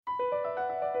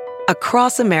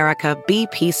Across America,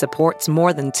 BP supports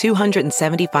more than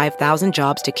 275,000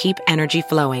 jobs to keep energy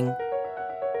flowing.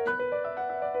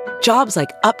 Jobs like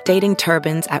updating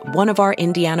turbines at one of our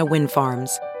Indiana wind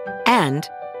farms and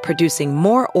producing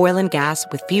more oil and gas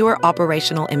with fewer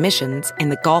operational emissions in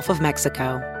the Gulf of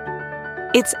Mexico.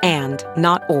 It's and,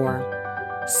 not or.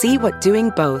 See what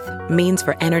doing both means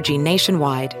for energy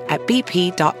nationwide at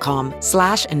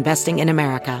bp.com/investing in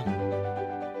America.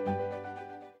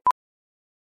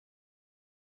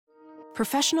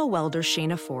 Professional welder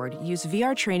Shayna Ford used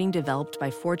VR training developed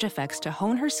by ForgeFX to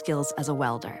hone her skills as a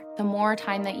welder. The more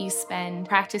time that you spend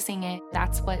practicing it,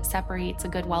 that's what separates a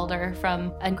good welder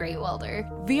from a great welder.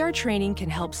 VR training can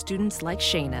help students like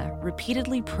Shayna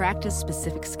repeatedly practice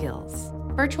specific skills.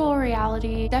 Virtual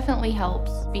reality definitely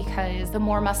helps because the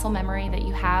more muscle memory that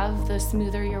you have, the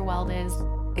smoother your weld is.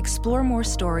 Explore more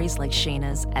stories like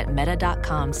Shayna's at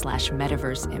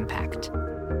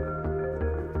meta.com/metaverseimpact.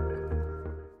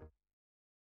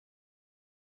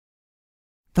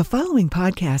 The following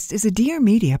podcast is a Dear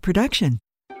Media production.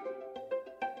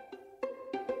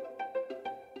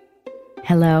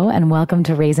 Hello, and welcome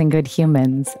to Raising Good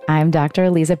Humans. I'm Dr.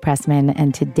 Aliza Pressman,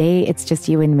 and today it's just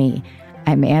you and me.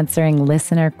 I'm answering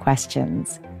listener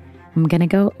questions. I'm going to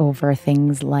go over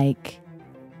things like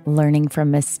learning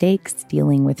from mistakes,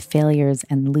 dealing with failures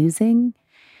and losing,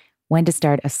 when to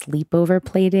start a sleepover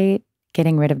playdate,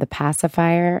 getting rid of the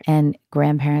pacifier, and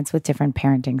grandparents with different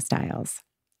parenting styles.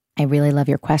 I really love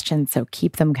your questions, so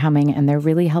keep them coming, and they're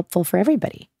really helpful for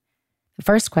everybody. The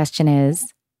first question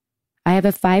is, I have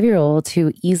a 5-year-old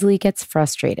who easily gets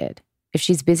frustrated. If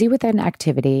she's busy with an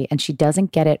activity and she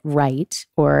doesn't get it right,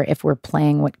 or if we're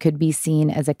playing what could be seen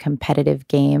as a competitive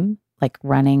game, like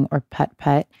running or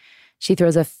putt-putt, she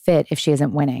throws a fit if she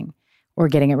isn't winning or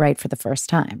getting it right for the first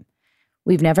time.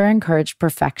 We've never encouraged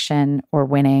perfection or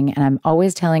winning, and I'm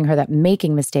always telling her that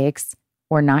making mistakes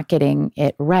or not getting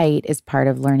it right is part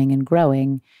of learning and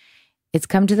growing. It's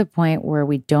come to the point where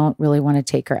we don't really want to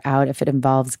take her out if it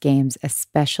involves games,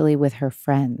 especially with her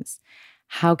friends.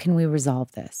 How can we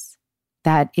resolve this?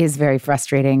 That is very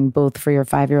frustrating, both for your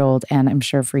 5-year-old and I'm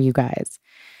sure for you guys.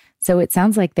 So it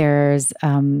sounds like there's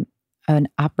an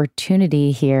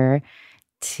opportunity here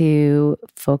to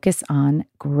focus on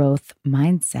growth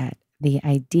mindset, the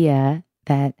idea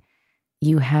that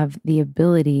you have the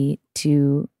ability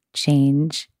to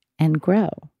change and grow,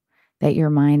 that your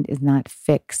mind is not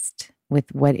fixed with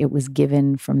what it was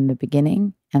given from the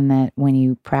beginning, and that when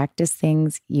you practice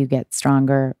things, you get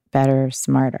stronger, better,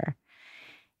 smarter.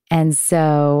 And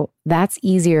so that's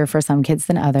easier for some kids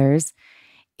than others.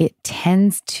 It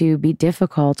tends to be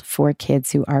difficult for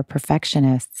kids who are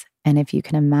perfectionists. And if you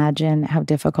can imagine how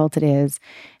difficult it is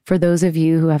for those of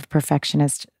you who have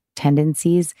perfectionist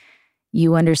tendencies,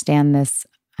 you understand this,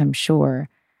 I'm sure.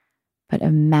 But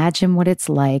imagine what it's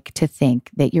like to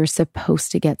think that you're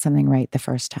supposed to get something right the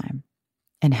first time,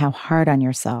 and how hard on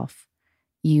yourself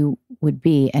you would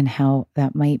be, and how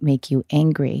that might make you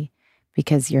angry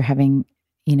because you're having,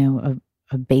 a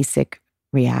basic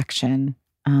reaction,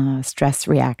 stress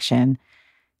reaction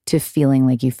to feeling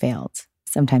like you failed.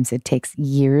 Sometimes it takes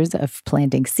years of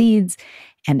planting seeds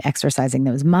and exercising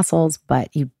those muscles,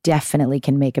 but you definitely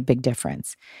can make a big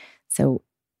difference. So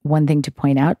one thing to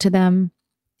point out to them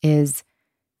is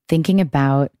thinking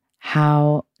about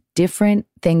how different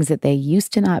things that they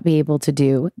used to not be able to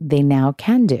do, they now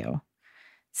can do.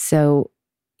 So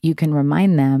you can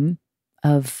remind them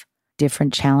of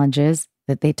different challenges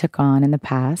that they took on in the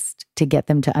past to get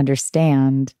them to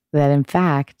understand that, in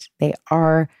fact, they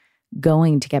are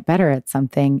going to get better at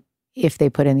something if they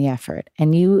put in the effort.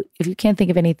 And if you can't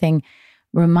think of anything,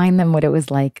 remind them what it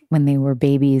was like when they were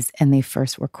babies and they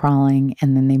first were crawling,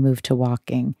 and then they moved to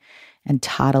walking and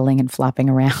toddling and flopping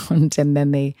around. And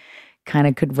then they kind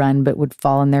of could run, but would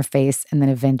fall on their face, and then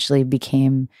eventually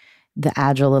became the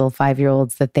agile little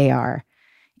 5-year-olds that they are.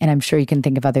 And I'm sure you can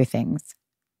think of other things.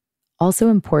 Also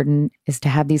important is to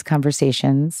have these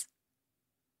conversations,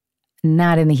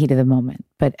 not in the heat of the moment,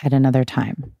 but at another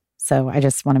time. So I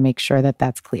just want to make sure that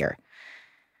that's clear.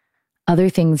 Other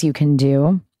things you can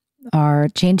do are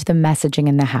change the messaging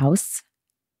in the house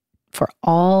for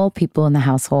all people in the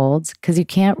household, because you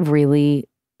can't really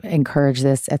encourage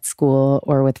this at school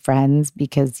or with friends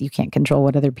because you can't control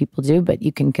what other people do, but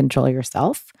you can control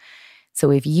yourself.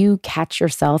 So if you catch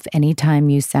yourself anytime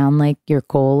you sound like your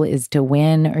goal is to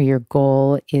win, or your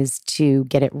goal is to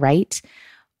get it right,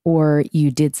 or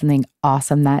you did something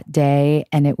awesome that day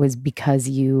and it was because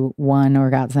you won or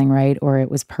got something right, or it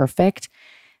was perfect,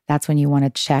 that's when you want to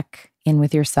check in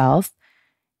with yourself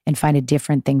and find a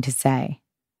different thing to say.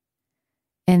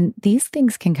 And these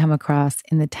things can come across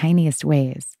in the tiniest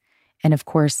ways. And of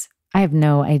course, I have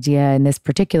no idea in this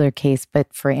particular case,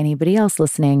 but for anybody else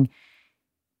listening,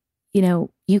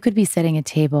 you could be setting a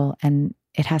table and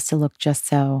it has to look just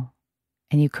so,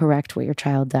 and you correct what your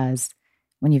child does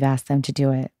when you've asked them to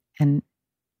do it. And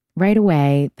right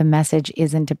away, the message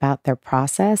isn't about their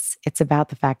process. It's about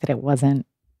the fact that it wasn't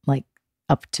like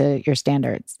up to your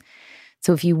standards.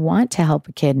 So if you want to help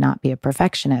a kid not be a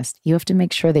perfectionist, you have to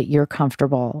make sure that you're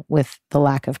comfortable with the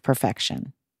lack of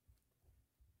perfection.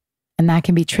 And that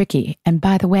can be tricky. And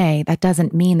by the way, that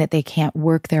doesn't mean that they can't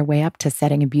work their way up to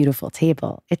setting a beautiful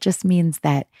table. It just means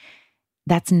that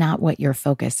that's not what your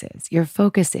focus is. Your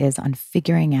focus is on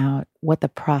figuring out what the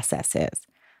process is.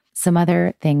 Some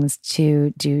other things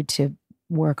to do to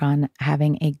work on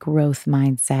having a growth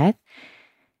mindset: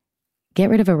 get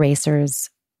rid of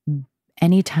erasers.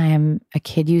 Anytime a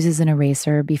kid uses an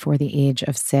eraser before the age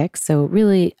of 6, so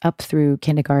really up through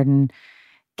kindergarten,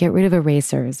 get rid of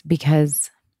erasers because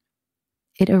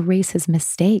it erases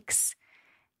mistakes.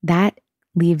 That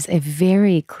leaves a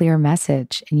very clear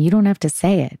message, and you don't have to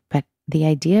say it, but the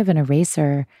idea of an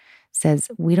eraser says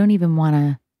we don't even want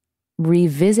to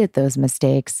revisit those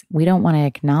mistakes. We don't want to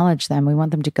acknowledge them. We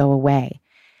want them to go away.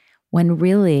 When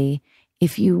really,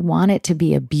 if you want it to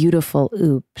be a beautiful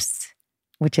oops,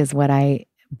 which is what I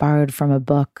borrowed from a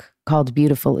book called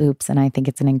Beautiful Oops, and I think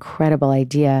it's an incredible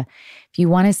idea. If you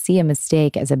want to see a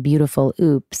mistake as a beautiful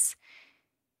oops,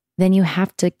 then you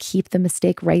have to keep the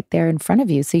mistake right there in front of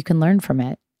you so you can learn from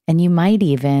it. And you might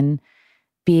even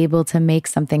be able to make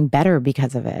something better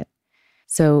because of it.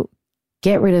 So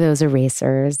get rid of those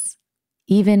erasers.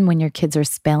 Even when your kids are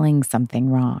spelling something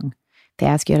wrong, they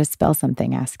ask you how to spell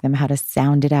something, ask them how to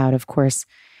sound it out. Of course,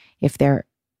 if they're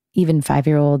even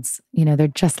 5-year-olds, they're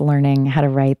just learning how to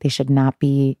write. They should not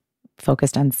be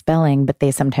focused on spelling, but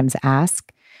they sometimes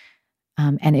ask.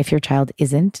 And if your child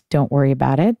isn't, don't worry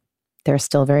about it. They're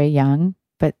still very young,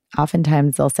 but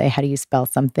oftentimes they'll say, how do you spell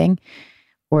something?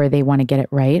 Or they want to get it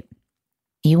right.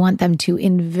 You want them to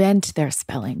invent their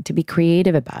spelling, to be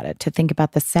creative about it, to think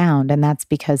about the sound. And that's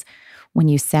because when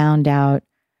you sound out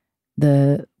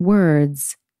the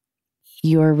words,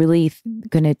 you're really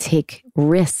going to take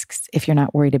risks if you're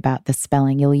not worried about the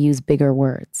spelling. You'll use bigger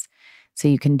words. So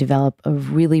you can develop a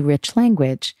really rich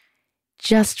language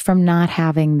just from not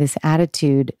having this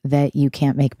attitude that you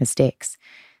can't make mistakes.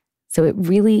 So it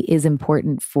really is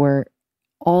important for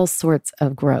all sorts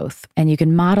of growth. And you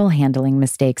can model handling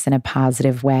mistakes in a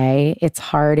positive way. It's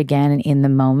hard, again, in the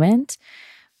moment,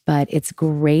 but it's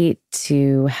great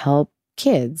to help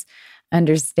kids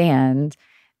understand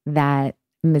that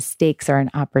mistakes are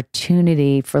an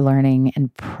opportunity for learning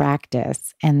and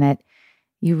practice, and that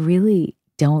you really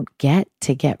don't get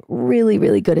to get really,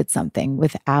 really good at something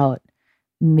without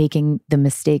making the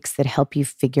mistakes that help you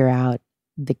figure out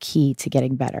the key to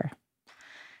getting better.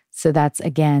 So that's,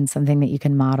 again, something that you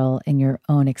can model in your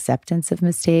own acceptance of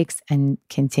mistakes and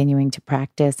continuing to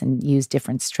practice and use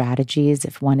different strategies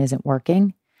if one isn't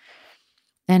working.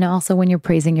 And also when you're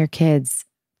praising your kids,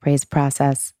 praise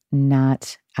process,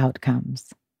 not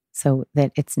outcomes. So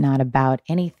that it's not about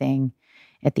anything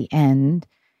at the end,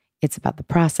 it's about the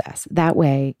process. That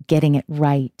way, getting it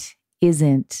right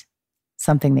isn't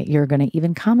something that you're going to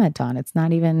even comment on. It's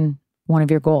not even one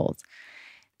of your goals.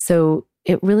 So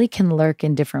it really can lurk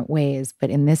in different ways. But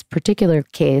in this particular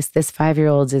case, this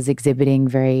 5-year-old is exhibiting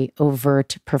very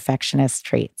overt perfectionist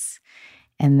traits.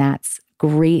 And that's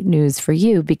great news for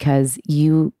you because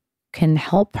you can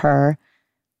help her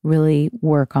really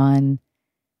work on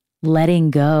letting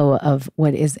go of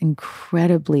what is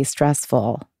incredibly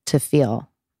stressful to feel.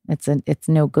 It's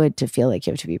no good to feel like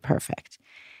you have to be perfect.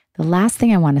 The last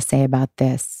thing I want to say about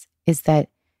this is that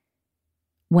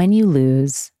when you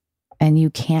lose and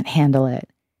you can't handle it,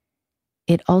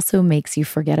 it also makes you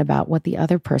forget about what the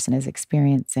other person is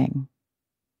experiencing.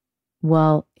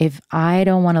 Well, if I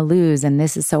don't want to lose and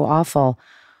this is so awful,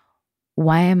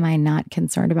 why am I not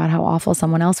concerned about how awful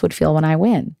someone else would feel when I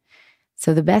win?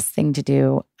 So the best thing to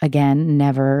do, again,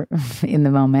 never in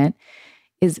the moment,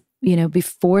 is,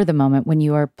 before the moment when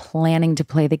you are planning to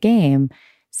play the game,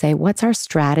 say, what's our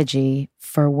strategy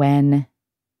for when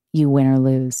you win or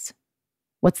lose?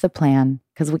 What's the plan?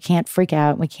 Because we can't freak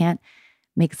out. We can't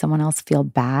make someone else feel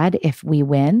bad if we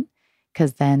win,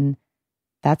 because then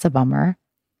that's a bummer.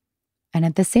 And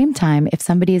at the same time, if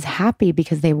somebody is happy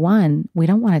because they won, we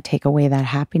don't want to take away that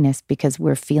happiness because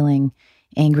we're feeling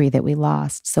angry that we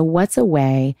lost. So what's a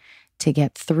way to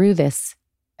get through this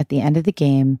at the end of the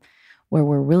game where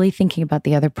we're really thinking about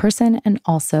the other person and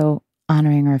also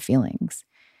honoring our feelings?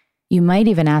 You might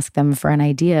even ask them for an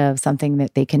idea of something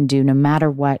that they can do no matter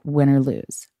what, win or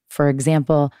lose. For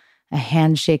example, a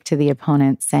handshake to the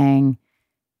opponent saying,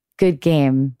 "Good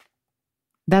game.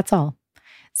 That's all.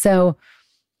 So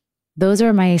those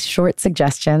are my short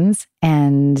suggestions,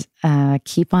 and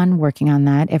keep on working on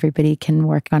that. Everybody can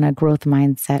work on a growth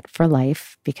mindset for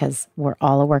life because we're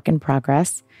all a work in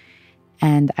progress.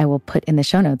 And I will put in the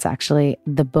show notes, actually,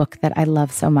 the book that I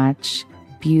love so much,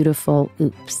 Beautiful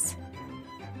Oops.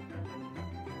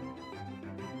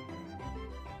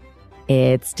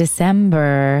 It's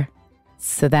December,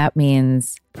 so that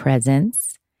means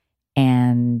presents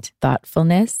and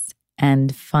thoughtfulness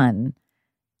and fun.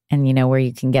 And you know where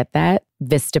you can get that?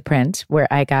 Vistaprint, where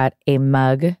I got a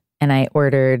mug and I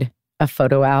ordered a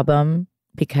photo album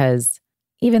because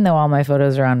even though all my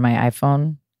photos are on my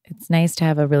iPhone, it's nice to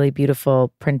have a really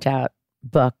beautiful printout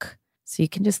book. So you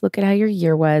can just look at how your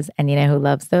year was. And you know who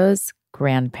loves those?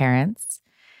 Grandparents.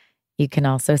 You can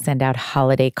also send out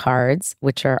holiday cards,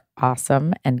 which are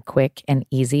awesome and quick and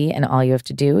easy. And all you have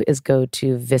to do is go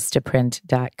to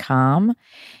vistaprint.com,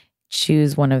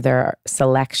 choose one of their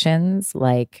selections,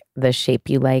 like the shape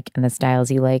you like and the styles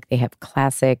you like. They have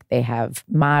classic, they have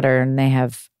modern, they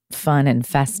have fun and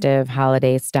festive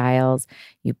holiday styles.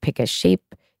 You pick a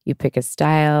shape, you pick a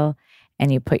style,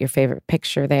 and you put your favorite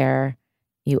picture there.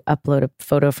 You upload a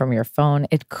photo from your phone.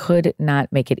 It could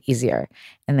not make it easier.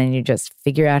 And then you just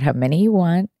figure out how many you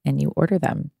want and you order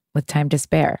them with time to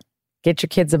spare. Get your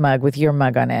kids a mug with your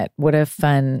mug on it. What a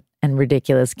fun and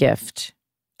ridiculous gift,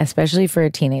 especially for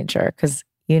a teenager, because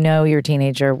you know your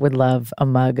teenager would love a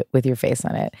mug with your face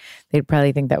on it. They'd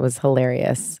probably think that was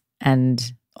hilarious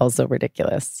and also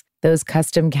ridiculous. Those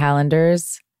custom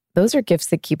calendars, those are gifts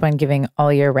that keep on giving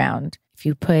all year round. If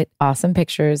you put awesome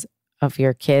pictures of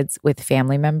your kids with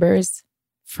family members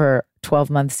for 12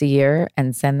 months a year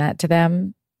and send that to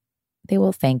them, they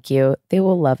will thank you. They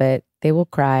will love it. They will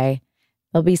cry.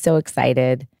 They'll be so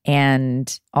excited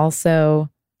and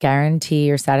also guarantee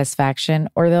your satisfaction,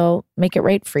 or they'll make it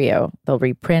right for you. They'll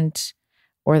reprint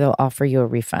or they'll offer you a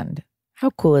refund. How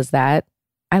cool is that?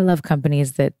 I love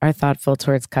companies that are thoughtful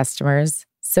towards customers.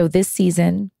 So this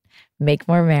season, make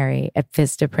more merry at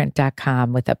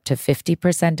Vistaprint.com with up to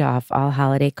 50% off all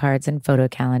holiday cards and photo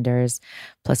calendars,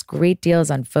 plus great deals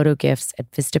on photo gifts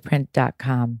at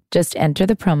Vistaprint.com. Just enter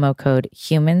the promo code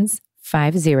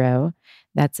HUMANS50.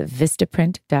 That's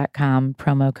Vistaprint.com,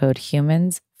 promo code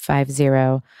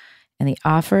HUMANS50, and the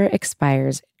offer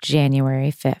expires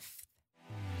January 5th.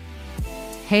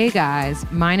 Hey guys,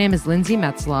 my name is Lindsay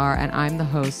Metzlar, and I'm the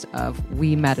host of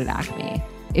We Met at Acme.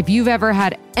 If you've ever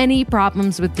had any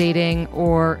problems with dating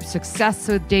or success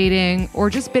with dating or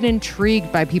just been intrigued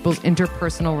by people's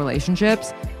interpersonal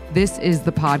relationships, this is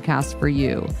the podcast for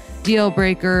you. Deal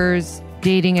breakers,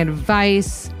 dating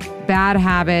advice, bad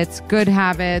habits, good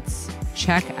habits.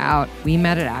 Check out We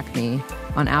Met at Acme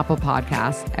on Apple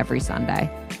Podcasts every Sunday.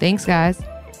 Thanks, guys.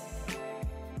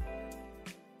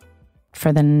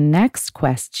 For the next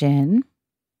question,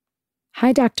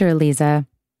 hi, Dr. Aliza.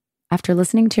 After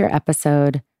listening to your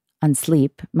episode on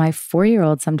sleep, my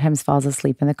 4-year-old sometimes falls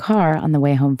asleep in the car on the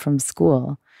way home from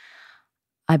school.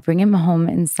 I bring him home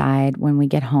inside when we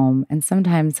get home, and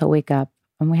sometimes he'll wake up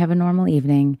and we have a normal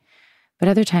evening, but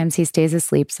other times he stays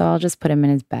asleep, so I'll just put him in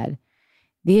his bed.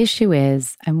 The issue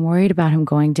is I'm worried about him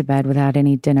going to bed without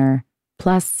any dinner,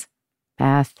 plus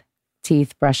bath,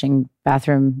 teeth, brushing,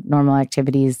 bathroom, normal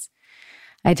activities.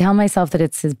 I tell myself that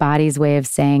it's his body's way of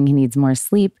saying he needs more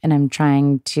sleep, and I'm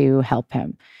trying to help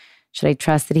him. Should I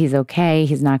trust that he's okay,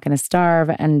 he's not going to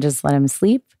starve, and just let him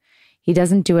sleep? He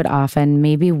doesn't do it often,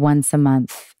 maybe once a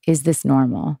month. Is this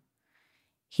normal?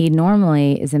 He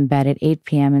normally is in bed at 8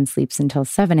 p.m. and sleeps until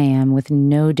 7 a.m. with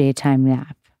no daytime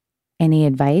nap. Any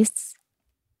advice?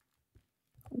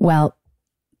 Well,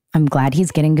 I'm glad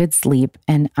he's getting good sleep,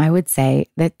 and I would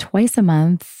say that twice a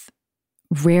month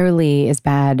rarely is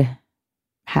bad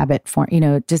habit form,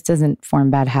 it just doesn't form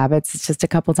bad habits. It's just a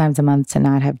couple times a month to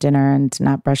not have dinner and to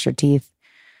not brush your teeth.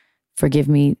 Forgive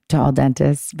me to all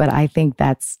dentists, but I think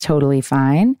that's totally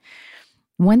fine.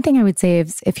 One thing I would say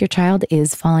is if your child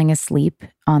is falling asleep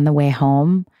on the way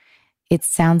home, it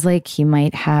sounds like he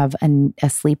might have a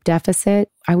sleep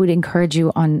deficit. I would encourage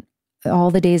you on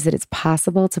all the days that it's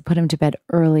possible to put him to bed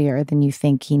earlier than you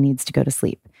think he needs to go to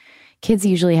sleep. Kids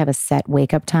usually have a set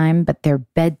wake-up time, but their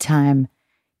bedtime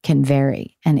can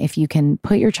vary. And if you can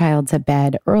put your child to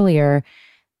bed earlier,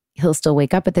 he'll still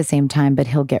wake up at the same time, but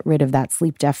he'll get rid of that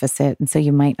sleep deficit. And so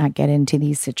you might not get into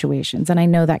these situations. And I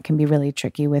know that can be really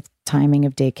tricky with timing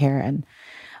of daycare and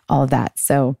all of that.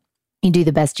 So you do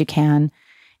the best you can.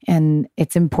 And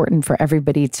it's important for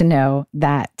everybody to know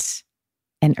that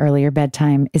an earlier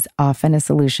bedtime is often a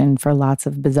solution for lots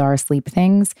of bizarre sleep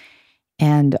things.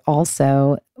 And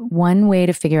also, one way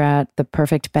to figure out the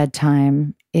perfect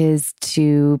bedtime is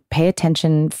to pay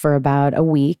attention for about a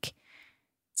week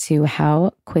to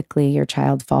how quickly your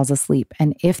child falls asleep.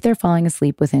 And if they're falling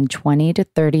asleep within 20 to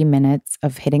 30 minutes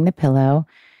of hitting the pillow,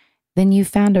 then you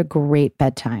found a great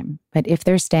bedtime. But if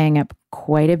they're staying up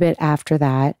quite a bit after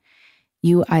that,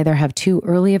 you either have too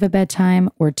early of a bedtime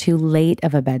or too late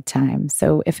of a bedtime.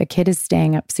 So if a kid is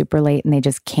staying up super late and they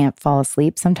just can't fall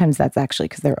asleep, sometimes that's actually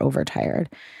because they're overtired.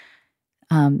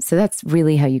 So that's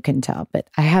really how you can tell. But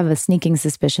I have a sneaking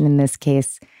suspicion in this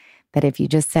case that if you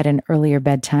just set an earlier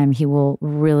bedtime, he will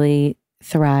really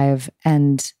thrive.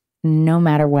 And no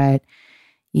matter what,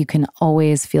 you can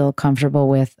always feel comfortable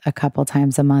with a couple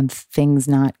times a month things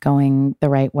not going the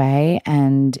right way.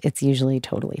 And it's usually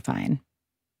totally fine.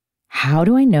 How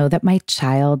do I know that my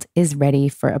child is ready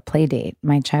for a play date?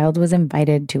 My child was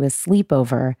invited to a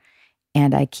sleepover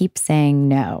and I keep saying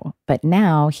no, but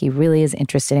now he really is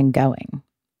interested in going.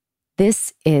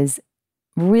 This is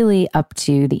really up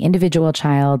to the individual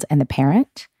child and the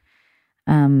parent.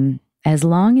 As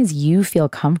long as you feel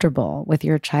comfortable with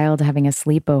your child having a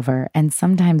sleepover, and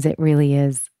sometimes it really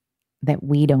is that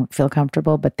we don't feel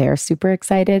comfortable, but they're super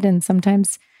excited. And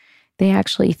sometimes they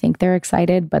actually think they're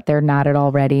excited, but they're not at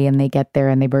all ready. And they get there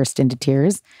and they burst into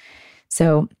tears.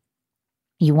 So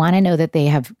you want to know that they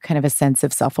have kind of a sense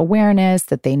of self-awareness,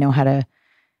 that they know how to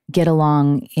get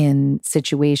along in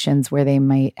situations where they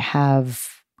might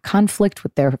have conflict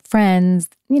with their friends,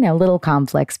 little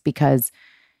conflicts because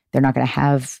they're not going to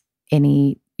have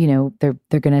any, they're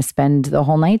going to spend the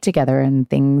whole night together and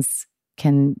things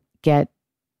can get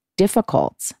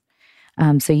difficult.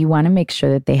 So you want to make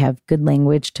sure that they have good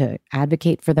language to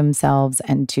advocate for themselves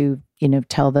and to,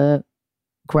 tell the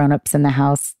grownups in the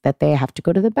house that they have to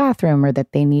go to the bathroom or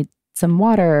that they need some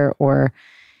water or,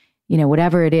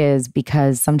 whatever it is,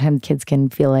 because sometimes kids can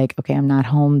feel like, okay, I'm not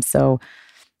home, so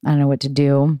I don't know what to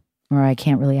do, or I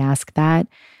can't really ask that.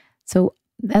 So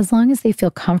as long as they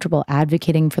feel comfortable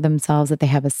advocating for themselves, that they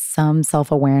have some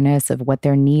self-awareness of what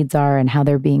their needs are and how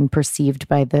they're being perceived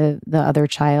by the other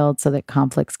child so that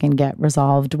conflicts can get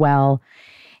resolved well,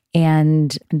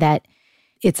 and that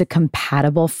it's a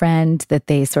compatible friend, that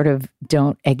they sort of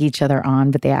don't egg each other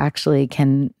on, but they actually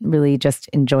can really just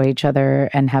enjoy each other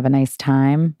and have a nice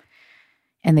time.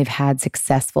 And they've had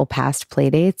successful past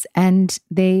play dates and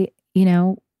they,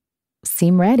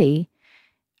 seem ready.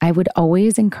 I would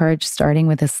always encourage starting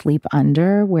with a sleep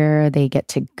under where they get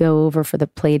to go over for the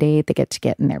play date. They get to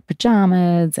get in their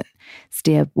pajamas and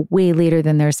stay up way later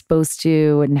than they're supposed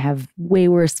to and have way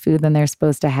worse food than they're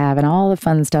supposed to have and all the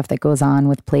fun stuff that goes on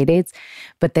with play dates,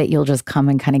 but that you'll just come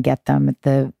and kind of get them at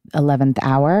the 11th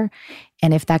hour.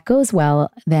 And if that goes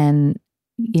well, then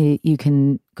you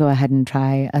can go ahead and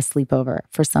try a sleepover.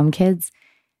 For some kids,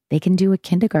 they can do a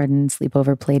kindergarten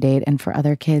sleepover play date. And for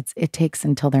other kids, it takes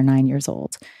until they're 9 years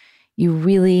old. You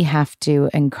really have to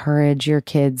encourage your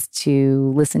kids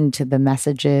to listen to the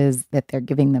messages that they're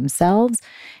giving themselves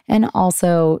and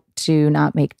also to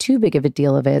not make too big of a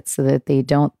deal of it so that they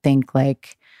don't think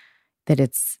like that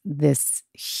it's this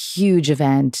huge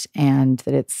event and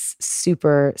that it's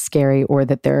super scary or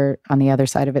that they're on the other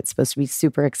side of it supposed to be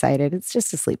super excited. It's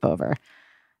just a sleepover.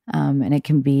 And it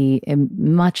can be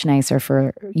much nicer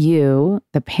for you,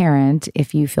 the parent,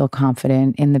 if you feel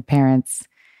confident in the parents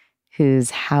whose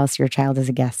house your child is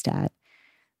a guest at.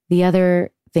 The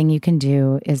other thing you can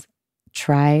do is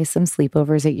try some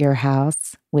sleepovers at your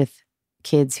house with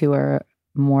kids who are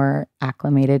more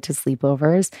acclimated to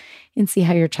sleepovers and see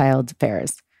how your child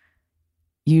fares.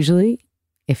 Usually,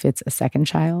 if it's a second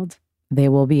child, they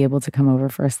will be able to come over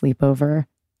for a sleepover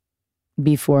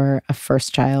before a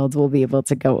first child will be able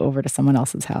to go over to someone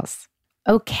else's house.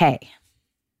 Okay.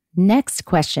 Next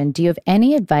question. Do you have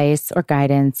any advice or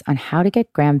guidance on how to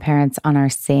get grandparents on our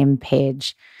same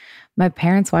page? My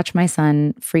parents watch my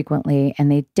son frequently, and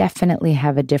they definitely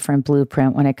have a different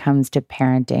blueprint when it comes to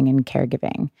parenting and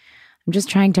caregiving. I'm just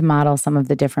trying to model some of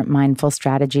the different mindful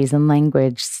strategies and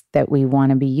language that we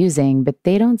want to be using, but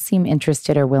they don't seem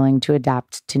interested or willing to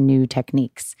adapt to new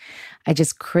techniques. I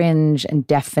just cringe and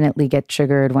definitely get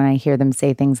triggered when I hear them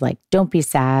say things like, don't be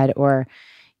sad, or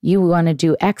you want to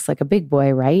do X like a big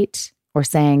boy, right? Or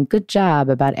saying, good job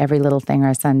about every little thing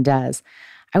our son does.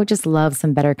 I would just love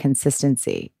some better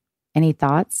consistency. Any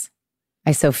thoughts?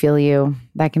 I so feel you.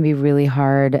 That can be really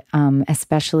hard,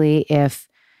 especially if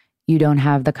you don't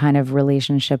have the kind of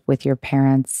relationship with your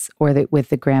parents or with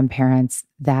the grandparents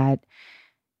that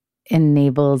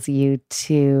enables you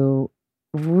to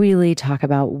really talk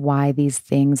about why these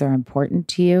things are important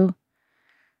to you.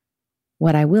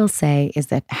 What I will say is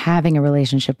that having a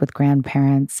relationship with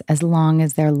grandparents, as long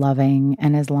as they're loving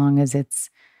and as long as it's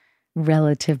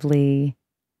relatively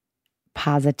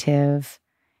positive,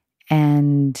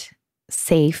 and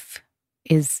safe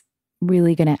is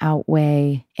really going to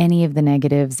outweigh any of the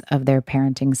negatives of their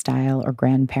parenting style or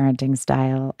grandparenting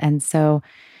style. And so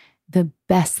the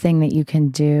best thing that you can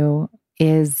do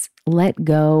is let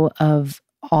go of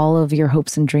all of your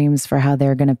hopes and dreams for how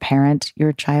they're going to parent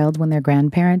your child when they're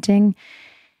grandparenting.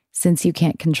 Since you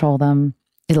can't control them,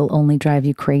 it'll only drive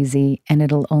you crazy, and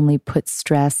it'll only put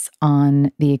stress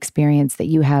on the experience that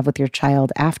you have with your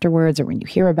child afterwards, or when you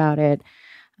hear about it,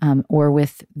 or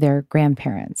with their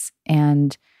grandparents.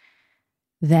 And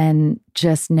then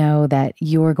just know that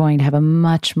you're going to have a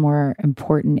much more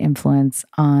important influence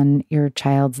on your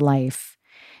child's life.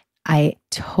 I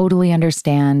totally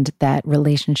understand that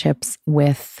relationships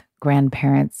with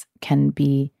grandparents can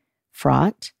be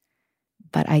fraught,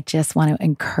 but I just want to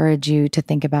encourage you to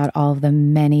think about all of the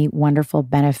many wonderful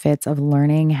benefits of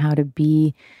learning how to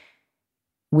be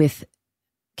with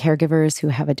caregivers who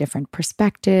have a different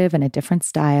perspective and a different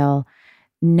style,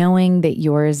 knowing that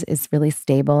yours is really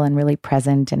stable and really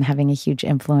present and having a huge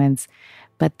influence,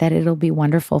 but that it'll be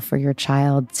wonderful for your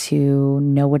child to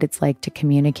know what it's like to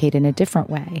communicate in a different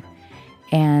way.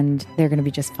 And they're going to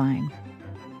be just fine.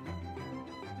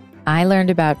 I learned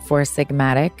about Four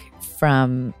Sigmatic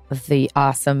from the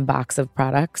awesome box of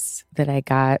products that I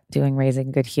got doing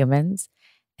Raising Good Humans.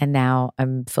 And now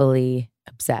I'm fully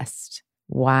obsessed.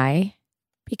 Why?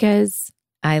 Because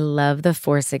I love the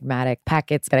Four Sigmatic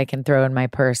packets that I can throw in my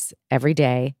purse every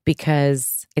day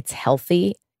because it's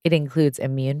healthy. It includes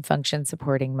immune function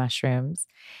supporting mushrooms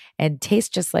and tastes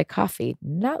just like coffee,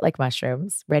 not like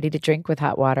mushrooms, ready to drink with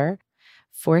hot water.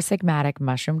 Four Sigmatic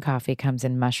mushroom coffee comes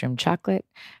in mushroom chocolate,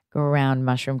 ground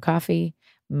mushroom coffee,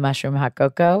 mushroom hot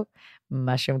cocoa,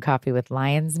 mushroom coffee with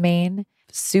lion's mane,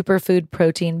 superfood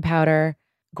protein powder,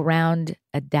 ground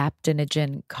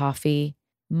adaptogen coffee,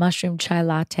 mushroom chai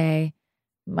latte,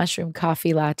 mushroom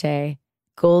coffee latte,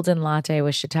 golden latte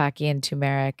with shiitake and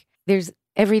turmeric. There's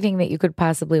everything that you could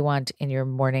possibly want in your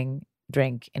morning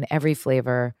drink in every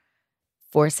flavor.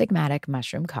 Four Sigmatic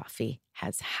mushroom coffee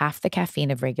has half the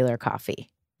caffeine of regular coffee,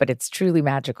 but it's truly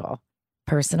magical.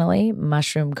 Personally,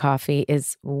 mushroom coffee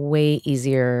is way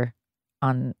easier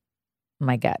on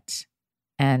my gut,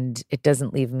 and it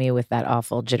doesn't leave me with that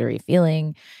awful jittery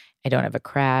feeling. I don't have a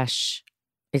crash.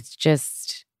 It's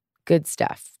just good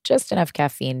stuff. Just enough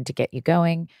caffeine to get you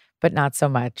going, but not so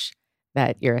much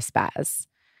that you're a spaz.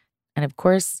 And of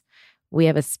course, we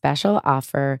have a special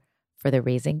offer for the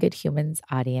Raising Good Humans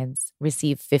audience.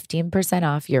 Receive 15%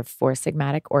 off your Four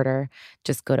Sigmatic order.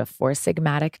 Just go to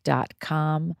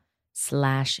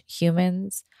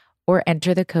foursigmatic.com/humans or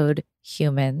enter the code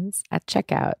HUMANS at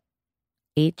checkout.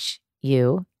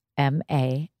 HUMANS.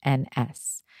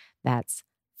 That's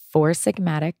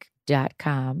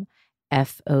foursigmatic.com,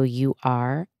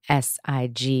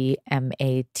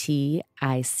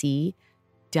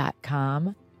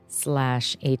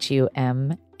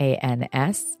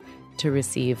 foursigmatic.com/HUMANS to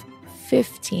receive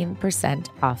 15%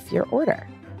 off your order.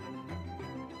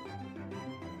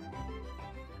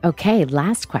 Okay,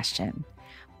 last question.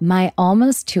 My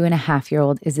almost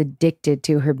 2.5-year-old is addicted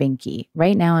to her binky.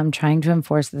 Right now, I'm trying to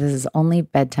enforce that this is only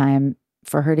bedtime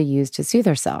for her to use to soothe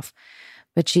herself,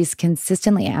 but she's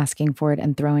consistently asking for it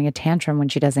and throwing a tantrum when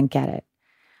she doesn't get it.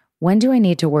 When do I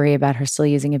need to worry about her still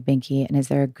using a binky, and is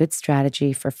there a good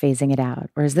strategy for phasing it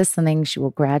out? Or is this something she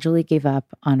will gradually give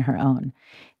up on her own?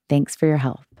 Thanks for your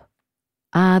help.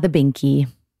 The binky,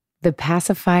 the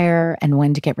pacifier, and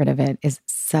when to get rid of it is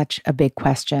such a big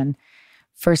question.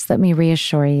 First, let me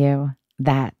reassure you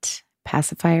that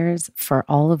pacifiers, for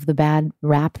all of the bad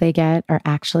rap they get, are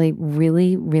actually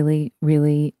really, really,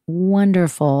 really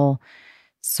wonderful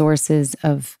sources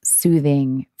of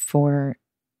soothing for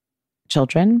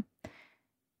children,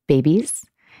 babies,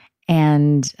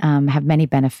 and have many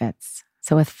benefits.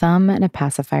 So a thumb and a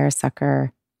pacifier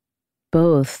sucker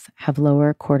both have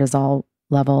lower cortisol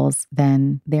levels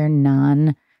than their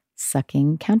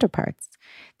non-sucking counterparts.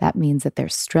 That means that their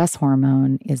stress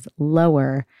hormone is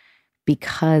lower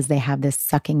because they have this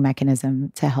sucking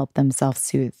mechanism to help them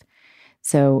self-soothe.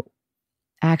 So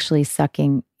actually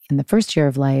sucking in the first year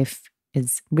of life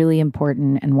is really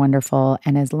important and wonderful.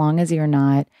 And as long as you're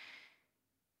not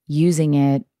using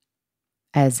it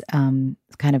as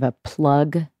kind of a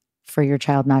plug for your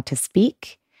child not to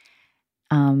speak,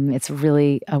 it's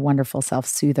really a wonderful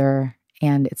self-soother,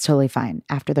 and it's totally fine.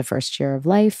 After the first year of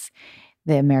life,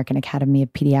 the American Academy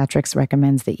of Pediatrics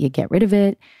recommends that you get rid of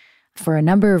it. For a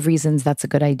number of reasons, that's a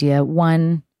good idea.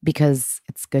 One, because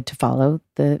it's good to follow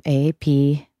the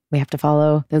AAP. We have to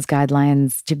follow those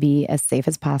guidelines to be as safe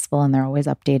as possible, and they're always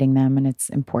updating them, and it's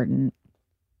important.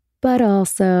 But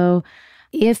also,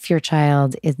 if your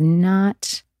child is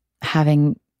not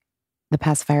having the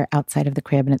pacifier outside of the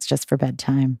crib and it's just for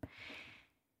bedtime,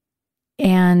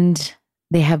 and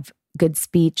they have good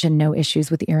speech and no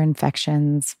issues with ear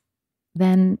infections,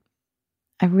 then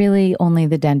only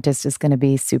the dentist is going to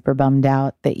be super bummed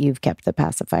out that you've kept the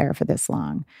pacifier for this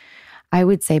long. I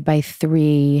would say by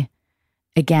 3,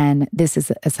 again, this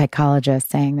is a psychologist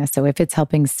saying this. So if it's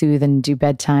helping soothe and do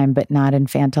bedtime, but not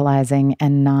infantilizing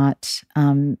and not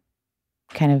kind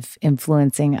of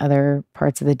influencing other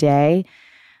parts of the day,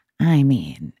 I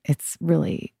mean, it's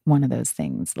really one of those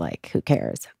things like, who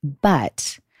cares?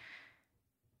 But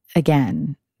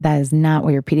again, that is not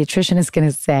what your pediatrician is going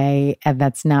to say. And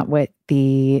that's not what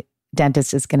the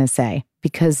dentist is going to say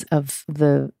because of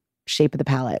the shape of the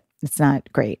palate. It's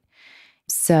not great.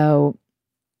 So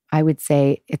I would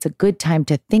say it's a good time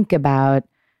to think about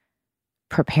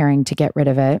preparing to get rid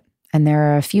of it. And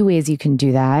there are a few ways you can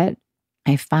do that.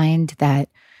 I find that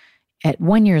at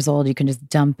 1 year old, you can just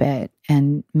dump it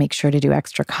and make sure to do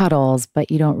extra cuddles,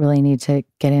 but you don't really need to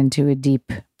get into a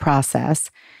deep process.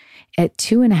 At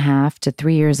 2.5 to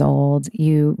 3 years old,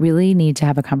 you really need to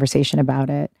have a conversation about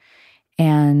it.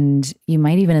 And you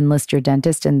might even enlist your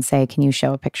dentist and say, can you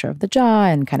show a picture of the jaw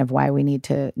and kind of why we need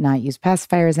to not use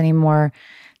pacifiers anymore?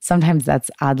 Sometimes that's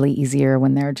oddly easier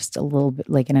when they're just a little bit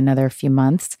like in another few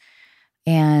months.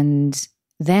 And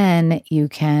then you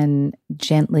can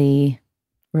gently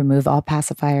remove all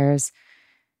pacifiers,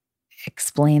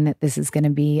 explain that this is going to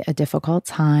be a difficult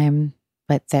time,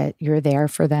 but that you're there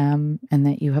for them and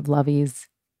that you have loveys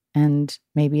and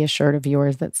maybe a shirt of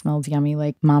yours that smells yummy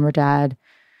like mom or dad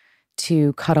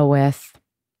to cuddle with,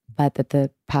 but that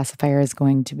the pacifier is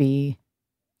going to be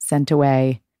sent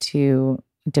away to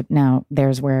now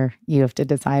there's where you have to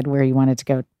decide where you want it to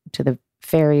go. To the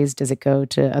fairies? Does it go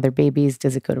to other babies?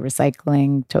 Does it go to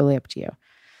recycling? Totally up to you.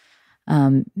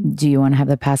 Do you want to have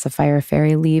the pacifier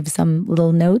fairy leave some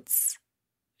little notes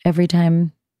every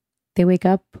time they wake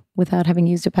up without having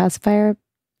used a pacifier?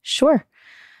 Sure.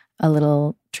 A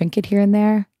little trinket here and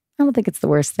there. I don't think it's the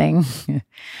worst thing.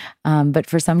 But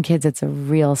for some kids, it's a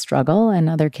real struggle, and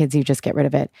other kids, you just get rid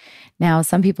of it. Now,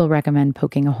 some people recommend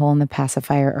poking a hole in the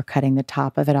pacifier or cutting the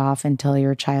top of it off until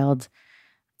your child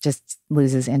just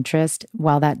loses interest.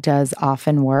 While that does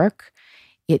often work,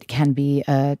 it can be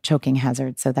a choking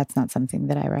hazard. So that's not something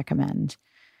that I recommend.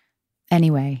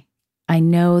 Anyway, I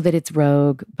know that it's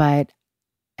rogue, but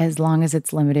as long as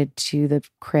it's limited to the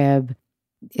crib,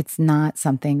 it's not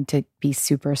something to be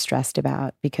super stressed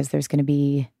about because there's going to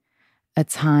be a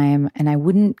time, and I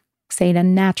wouldn't say a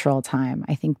natural time.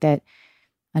 I think that,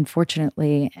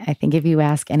 unfortunately, I think if you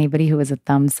ask anybody who was a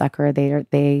thumb sucker,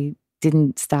 they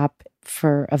didn't stop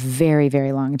for a very,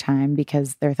 very long time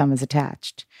because their thumb is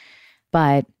attached.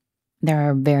 But there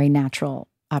are very natural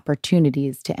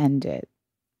opportunities to end it.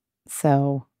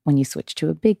 So when you switch to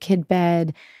a big kid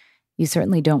bed, you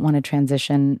certainly don't want to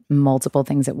transition multiple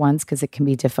things at once because it can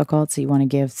be difficult. So you want to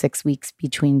give 6 weeks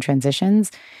between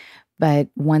transitions. But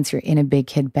once you're in a big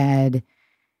kid bed,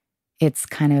 it's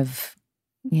kind of,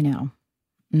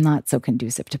 not so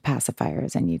conducive to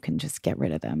pacifiers, and you can just get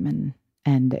rid of them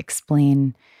and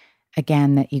explain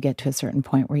again that you get to a certain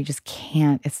point where you just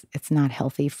can't, it's not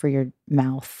healthy for your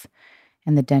mouth,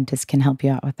 and the dentist can help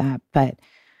you out with that. But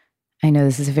I know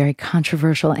this is a very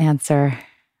controversial answer.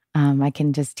 I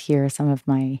can just hear some of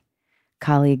my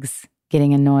colleagues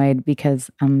getting annoyed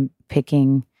because I'm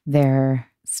picking their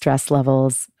stress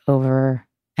levels over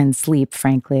and sleep,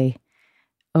 frankly,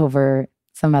 over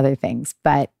some other things.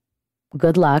 But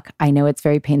good luck. I know it's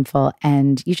very painful,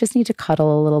 and you just need to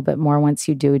cuddle a little bit more once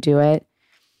you do it,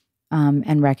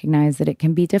 and recognize that it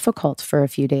can be difficult for a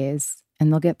few days,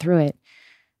 and they'll get through it.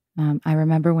 I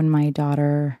remember when my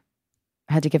daughter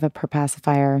had to give up her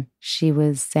pacifier, she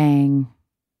was saying,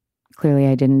 clearly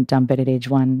I didn't dump it at age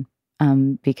 1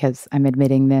 because I'm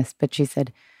admitting this, but she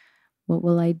said, what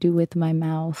will I do with my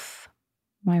mouth?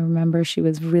 I remember she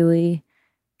was really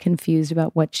confused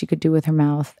about what she could do with her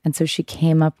mouth. And so she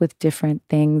came up with different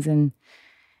things, and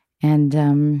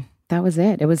that was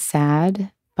it. It was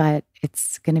sad, but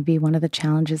it's going to be one of the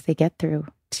challenges they get through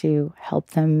to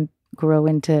help them grow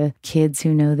into kids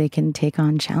who know they can take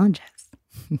on challenges.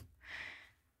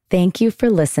 Thank you for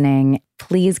listening.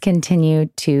 Please continue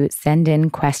to send in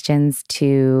questions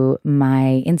to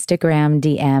my Instagram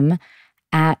DM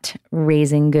at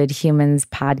Raising Good Humans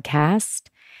Podcast.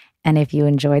 And if you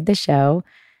enjoyed the show,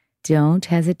 don't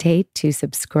hesitate to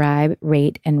subscribe,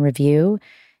 rate, and review.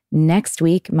 Next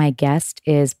week, my guest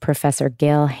is Professor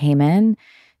Gail Heyman.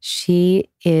 She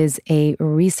is a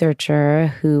researcher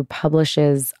who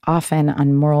publishes often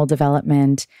on moral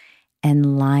development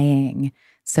and lying.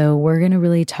 So we're going to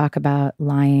really talk about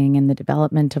lying and the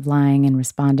development of lying and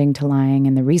responding to lying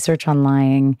and the research on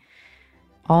lying,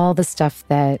 all the stuff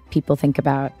that people think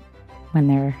about when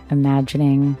they're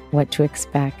imagining what to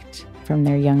expect from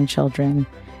their young children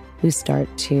who start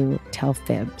to tell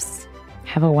fibs.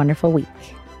 Have a wonderful week.